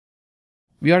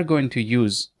we are going to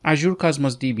use Azure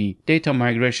Cosmos DB data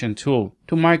migration tool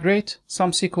to migrate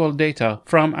some SQL data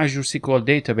from Azure SQL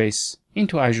database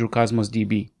into Azure Cosmos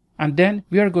DB. And then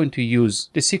we are going to use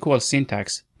the SQL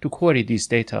syntax to query this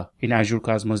data in Azure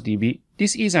Cosmos DB.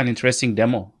 This is an interesting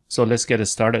demo, so let's get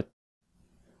started.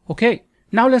 Okay,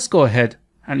 now let's go ahead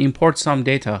and import some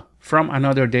data from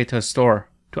another data store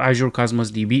to Azure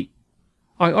Cosmos DB.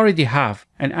 I already have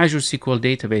an Azure SQL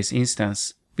database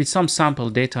instance with some sample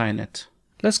data in it.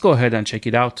 Let's go ahead and check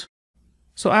it out.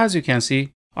 So as you can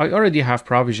see, I already have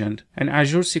provisioned an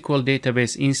Azure SQL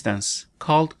database instance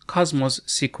called Cosmos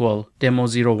SQL Demo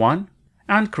 01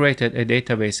 and created a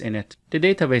database in it. The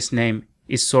database name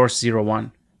is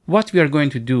Source01. What we are going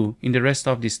to do in the rest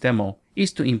of this demo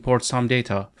is to import some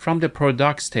data from the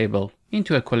products table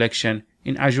into a collection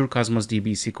in Azure Cosmos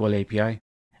DB SQL API.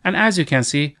 And as you can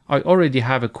see, I already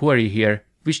have a query here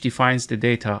which defines the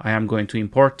data I am going to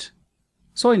import.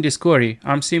 So in this query,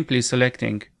 I'm simply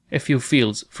selecting a few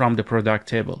fields from the product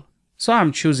table. So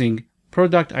I'm choosing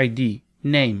product ID,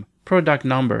 name, product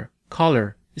number,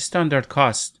 color, standard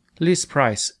cost, list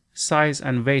price, size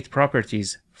and weight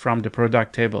properties from the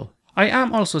product table. I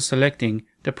am also selecting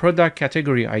the product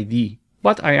category ID,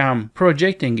 but I am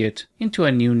projecting it into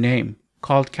a new name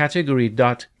called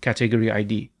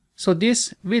category.categoryID. So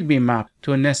this will be mapped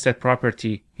to a nested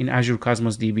property in Azure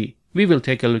Cosmos DB. We will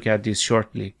take a look at this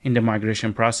shortly in the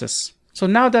migration process. So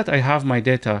now that I have my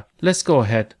data, let's go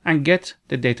ahead and get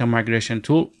the data migration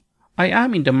tool. I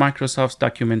am in the Microsoft's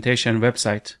documentation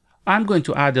website. I'm going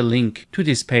to add a link to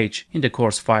this page in the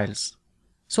course files.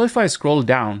 So if I scroll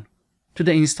down to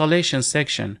the installation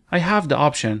section, I have the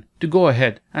option to go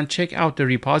ahead and check out the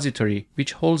repository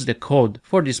which holds the code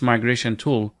for this migration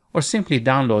tool, or simply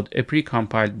download a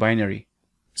precompiled binary.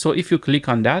 So if you click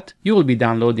on that, you will be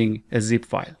downloading a zip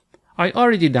file. I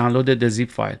already downloaded the zip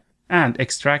file and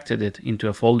extracted it into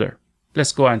a folder.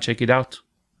 Let's go and check it out.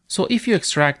 So if you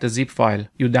extract the zip file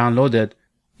you downloaded,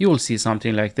 you will see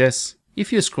something like this.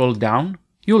 If you scroll down,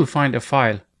 you will find a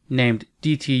file named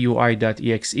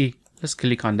dtui.exe. Let's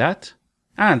click on that.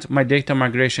 And my data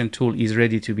migration tool is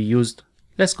ready to be used.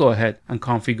 Let's go ahead and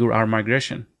configure our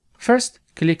migration. First,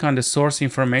 click on the source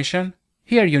information.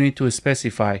 Here you need to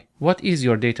specify what is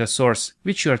your data source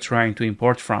which you are trying to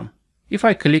import from. If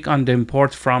I click on the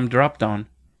import from dropdown,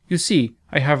 you see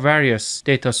I have various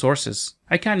data sources.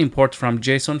 I can import from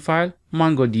JSON file,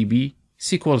 MongoDB,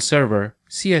 SQL Server,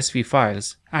 CSV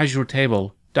files, Azure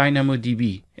Table,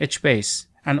 DynamoDB, HBase,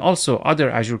 and also other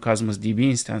Azure Cosmos DB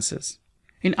instances.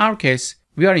 In our case,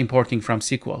 we are importing from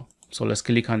SQL. So let's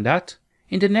click on that.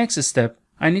 In the next step,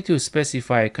 I need to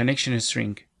specify a connection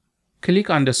string. Click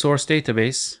on the source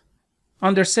database.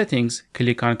 Under settings,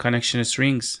 click on connection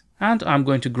strings, and I'm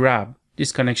going to grab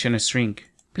this connection string.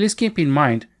 Please keep in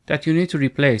mind that you need to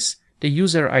replace the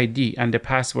user ID and the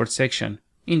password section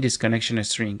in this connection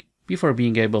string before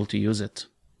being able to use it.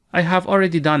 I have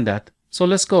already done that, so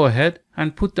let's go ahead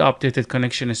and put the updated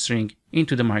connection string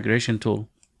into the migration tool.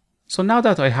 So now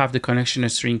that I have the connection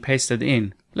string pasted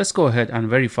in, let's go ahead and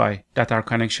verify that our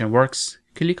connection works.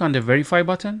 Click on the verify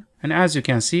button, and as you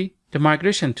can see, the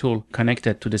migration tool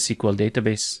connected to the SQL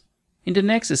database. In the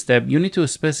next step, you need to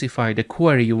specify the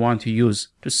query you want to use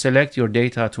to select your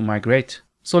data to migrate.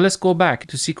 So let's go back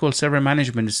to SQL Server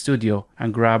Management Studio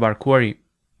and grab our query.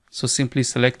 So simply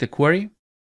select the query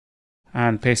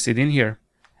and paste it in here.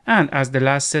 And as the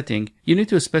last setting, you need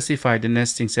to specify the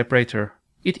nesting separator.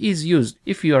 It is used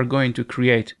if you are going to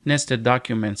create nested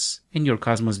documents in your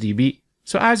Cosmos DB.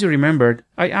 So as you remembered,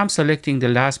 I am selecting the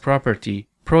last property,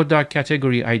 product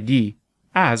category ID,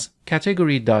 as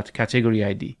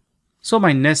category.categoryID. So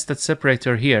my nested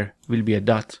separator here will be a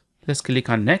dot. Let's click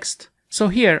on next. So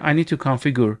here I need to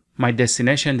configure my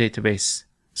destination database.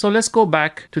 So let's go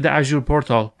back to the Azure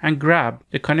portal and grab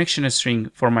the connection string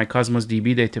for my Cosmos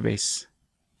DB database.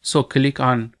 So click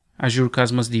on Azure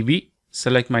Cosmos DB,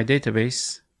 select my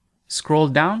database, scroll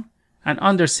down, and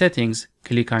under settings,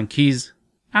 click on keys.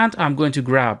 And I'm going to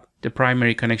grab the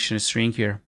primary connection string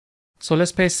here. So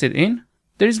let's paste it in.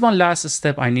 There is one last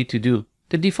step I need to do.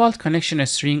 The default connection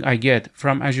string I get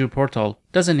from Azure portal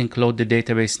doesn't include the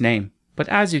database name. But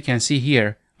as you can see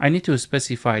here, I need to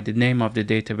specify the name of the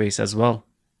database as well.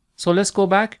 So let's go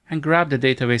back and grab the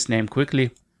database name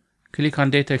quickly. Click on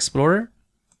Data Explorer,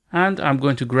 and I'm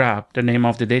going to grab the name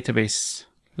of the database.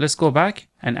 Let's go back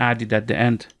and add it at the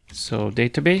end. So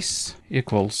database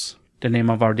equals the name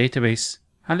of our database.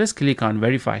 And let's click on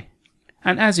verify.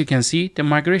 And as you can see, the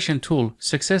migration tool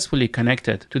successfully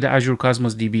connected to the Azure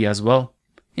Cosmos DB as well.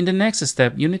 In the next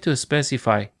step, you need to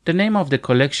specify the name of the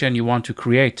collection you want to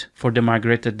create for the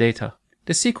migrated data.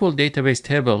 The SQL database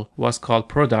table was called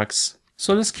products,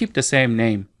 So let's keep the same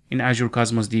name in Azure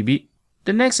Cosmos DB.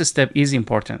 The next step is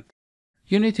important.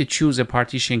 You need to choose a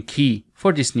partition key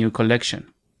for this new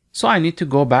collection. So I need to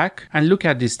go back and look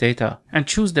at this data and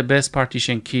choose the best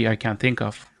partition key I can think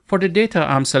of. For the data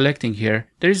I'm selecting here,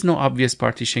 there is no obvious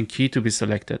partition key to be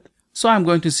selected. So I'm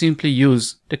going to simply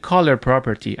use the color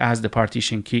property as the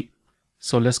partition key.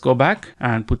 So let's go back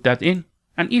and put that in.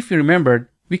 And if you remembered,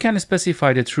 we can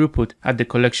specify the throughput at the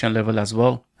collection level as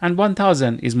well. And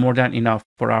 1000 is more than enough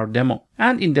for our demo.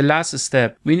 And in the last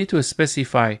step, we need to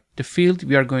specify the field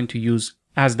we are going to use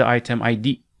as the item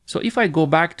ID. So if I go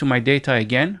back to my data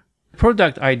again,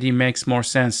 product ID makes more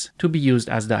sense to be used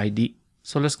as the ID.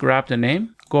 So let's grab the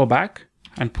name, go back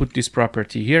and put this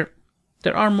property here.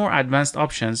 There are more advanced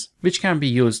options which can be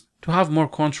used to have more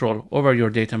control over your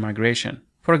data migration.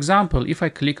 For example, if I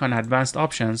click on advanced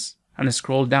options and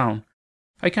scroll down,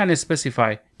 I can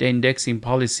specify the indexing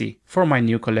policy for my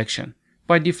new collection.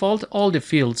 By default, all the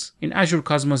fields in Azure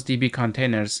Cosmos DB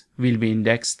containers will be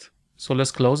indexed. So let's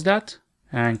close that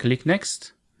and click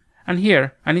next. And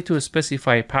here I need to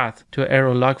specify a path to an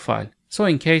error log file. So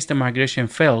in case the migration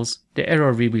fails, the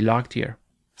error will be logged here.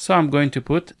 So I'm going to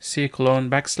put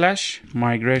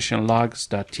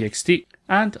 /migrationlogs.txt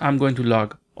and I'm going to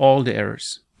log all the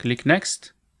errors. Click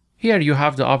next. Here you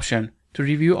have the option to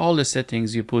review all the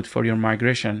settings you put for your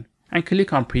migration and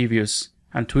click on previous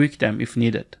and tweak them if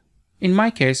needed. In my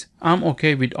case, I'm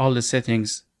okay with all the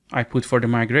settings I put for the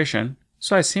migration,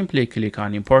 so I simply click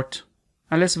on import.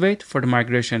 And let's wait for the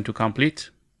migration to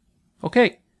complete.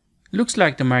 Okay, looks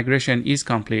like the migration is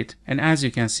complete, and as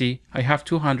you can see, I have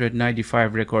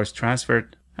 295 records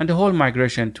transferred and the whole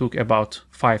migration took about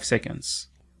 5 seconds.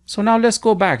 So now let's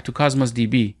go back to Cosmos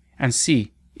DB and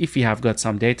see if we have got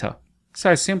some data. So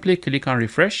I simply click on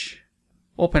refresh,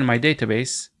 open my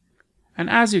database, and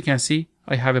as you can see,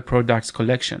 I have a products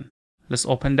collection. Let's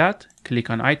open that, click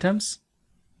on items.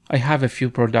 I have a few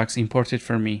products imported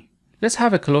for me. Let's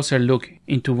have a closer look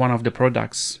into one of the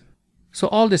products. So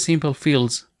all the simple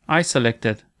fields I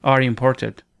selected are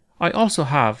imported. I also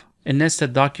have a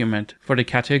nested document for the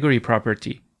category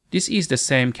property. This is the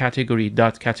same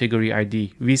category.category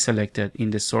ID we selected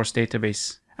in the source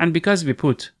database. And because we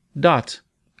put dot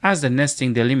as the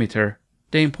nesting delimiter,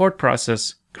 the import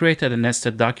process created a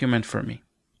nested document for me.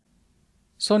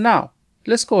 So now,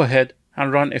 let's go ahead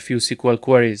and run a few SQL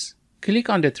queries. Click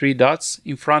on the 3 dots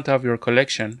in front of your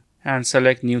collection and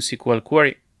select New SQL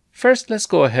Query. First, let's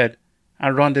go ahead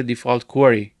and run the default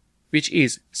query, which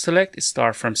is select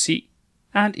star from C.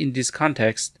 And in this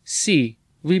context, C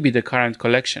will be the current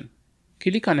collection.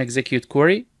 Click on Execute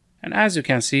Query, and as you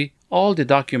can see, all the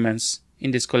documents in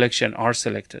this collection are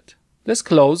selected. Let's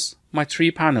close my tree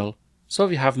panel so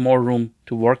we have more room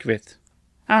to work with.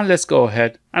 And let's go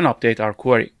ahead and update our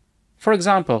query. For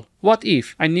example, what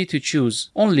if I need to choose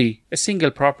only a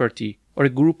single property or a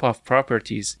group of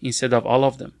properties instead of all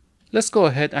of them? Let's go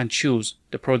ahead and choose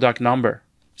the product number.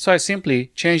 So I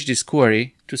simply change this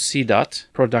query to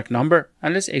c.product number,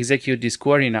 and let's execute this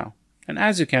query now. And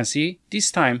as you can see, this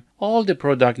time all the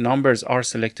product numbers are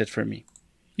selected for me.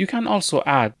 You can also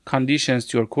add conditions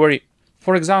to your query.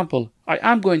 For example, I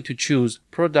am going to choose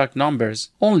product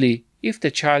numbers only if the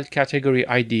child category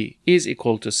ID is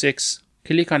equal to 6.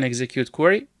 Click on Execute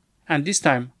Query, and this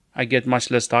time I get much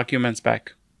less documents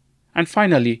back. And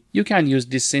finally, you can use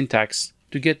this syntax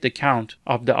to get the count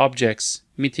of the objects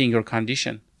meeting your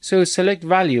condition. So you select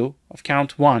value of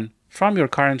count 1 from your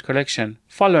current collection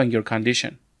following your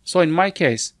condition. So in my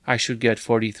case, I should get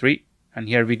 43, and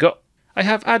here we go. I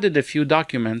have added a few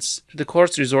documents to the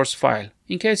course resource file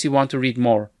in case you want to read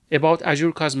more about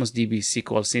Azure Cosmos DB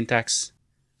SQL syntax.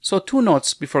 So 2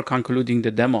 notes before concluding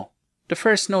the demo. The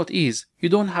first note is you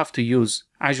don't have to use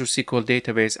Azure SQL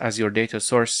database as your data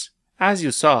source. As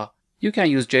you saw, you can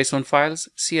use JSON files,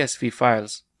 CSV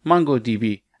files,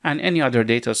 MongoDB, and any other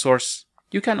data source.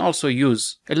 You can also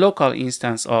use a local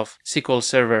instance of SQL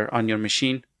Server on your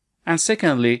machine. And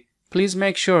secondly, please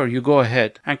make sure you go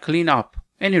ahead and clean up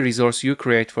any resource you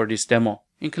create for this demo,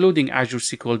 including Azure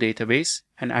SQL Database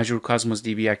and Azure Cosmos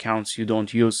DB accounts you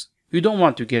don't use. You don't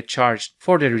want to get charged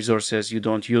for the resources you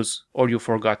don't use or you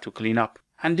forgot to clean up.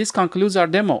 And this concludes our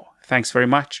demo. Thanks very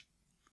much.